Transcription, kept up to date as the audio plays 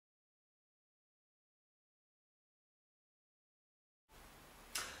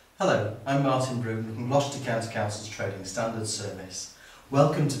Hello, I'm Martin Bruton from Gloucester County Council's Trading Standards Service.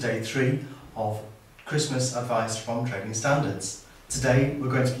 Welcome to day 3 of Christmas advice from Trading Standards. Today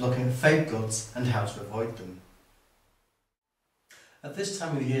we're going to be looking at fake goods and how to avoid them. At this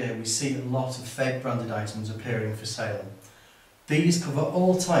time of the year we see a lot of fake branded items appearing for sale. These cover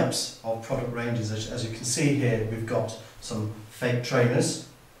all types of product ranges. As you can see here, we've got some fake trainers,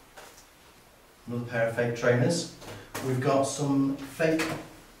 another pair of fake trainers. We've got some fake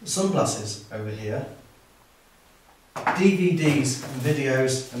sunglasses over here. DVDs and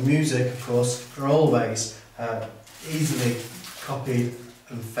videos and music, of course, are always easily copied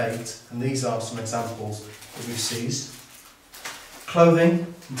and faked, and these are some examples that we've seized.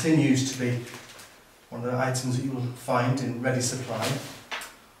 Clothing continues to be one of the items that you will find in ready supply.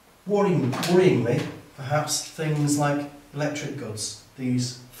 Worryingly, perhaps things like electric goods,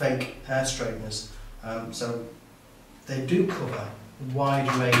 these fake hair straighteners. So they do cover a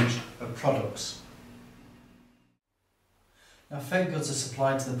wide range of products. Now, fake goods are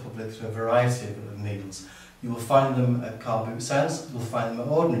supplied to the public through a variety of means. You will find them at car boot sales, you'll find them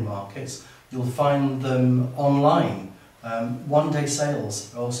at ordinary markets, you'll find them online. One-day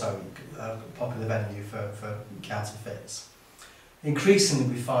sales are also a popular venue for counterfeits. Increasingly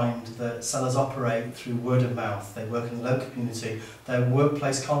we find that sellers operate through word of mouth. They work in the local community, their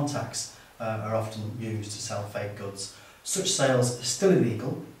workplace contacts are often used to sell fake goods. Such sales are still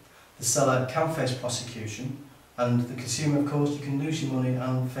illegal, the seller can face prosecution, and the consumer, of course, you can lose your money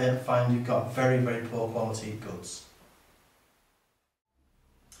and find you've got very, very poor quality goods.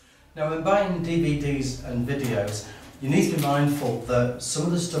 Now, when buying DVDs and videos, you need to be mindful that some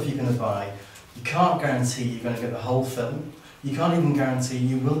of the stuff you're going to buy, you can't guarantee you're going to get the whole film. You can't even guarantee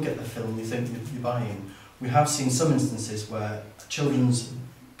you will get the film you think you're buying. We have seen some instances where children's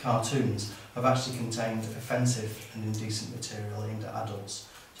cartoons have actually contained offensive and indecent material aimed at adults.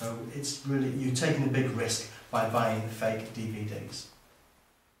 So it's really, you're taking a big risk by buying fake DVDs.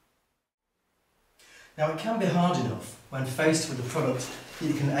 Now, it can be hard enough when faced with a product that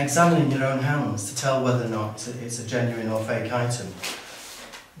you can examine in your own hands to tell whether or not it's a genuine or fake item.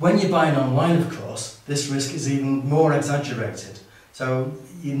 When you're buying online, of course, this risk is even more exaggerated. So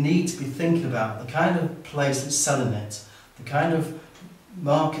you need to be thinking about the kind of place that's selling it, the kind of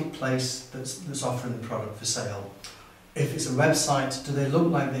marketplace that's offering the product for sale. If it's a website, do they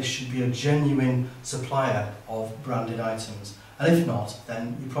look like they should be a genuine supplier of branded items? And if not,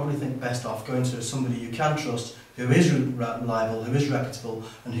 then you probably think best off going to somebody you can trust, who is reliable, who is reputable,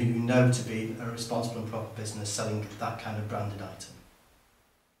 and who you know to be a responsible and proper business selling that kind of branded item.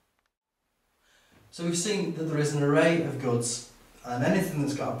 So we've seen that there is an array of goods, and anything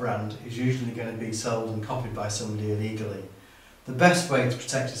that's got a brand is usually going to be sold and copied by somebody illegally. The best way to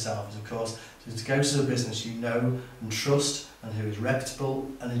protect yourself is, of course, to go to a business you know and trust and who is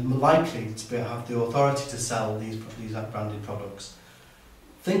reputable and is likely to have the authority to sell these branded products.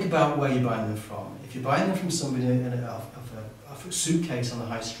 Think about where you're buying them from. If you're buying them from somebody in a suitcase on the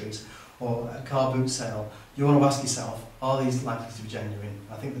high street or a car boot sale, you want to ask yourself, are these likely to be genuine?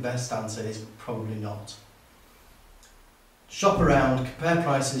 I think the best answer is probably not. Shop around, compare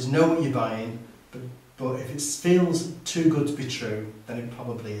prices, know what you're buying, but if it feels too good to be true, then it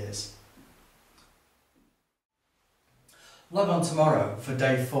probably is. Log on tomorrow for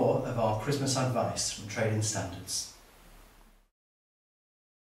day 4 of our Christmas advice from Trading Standards.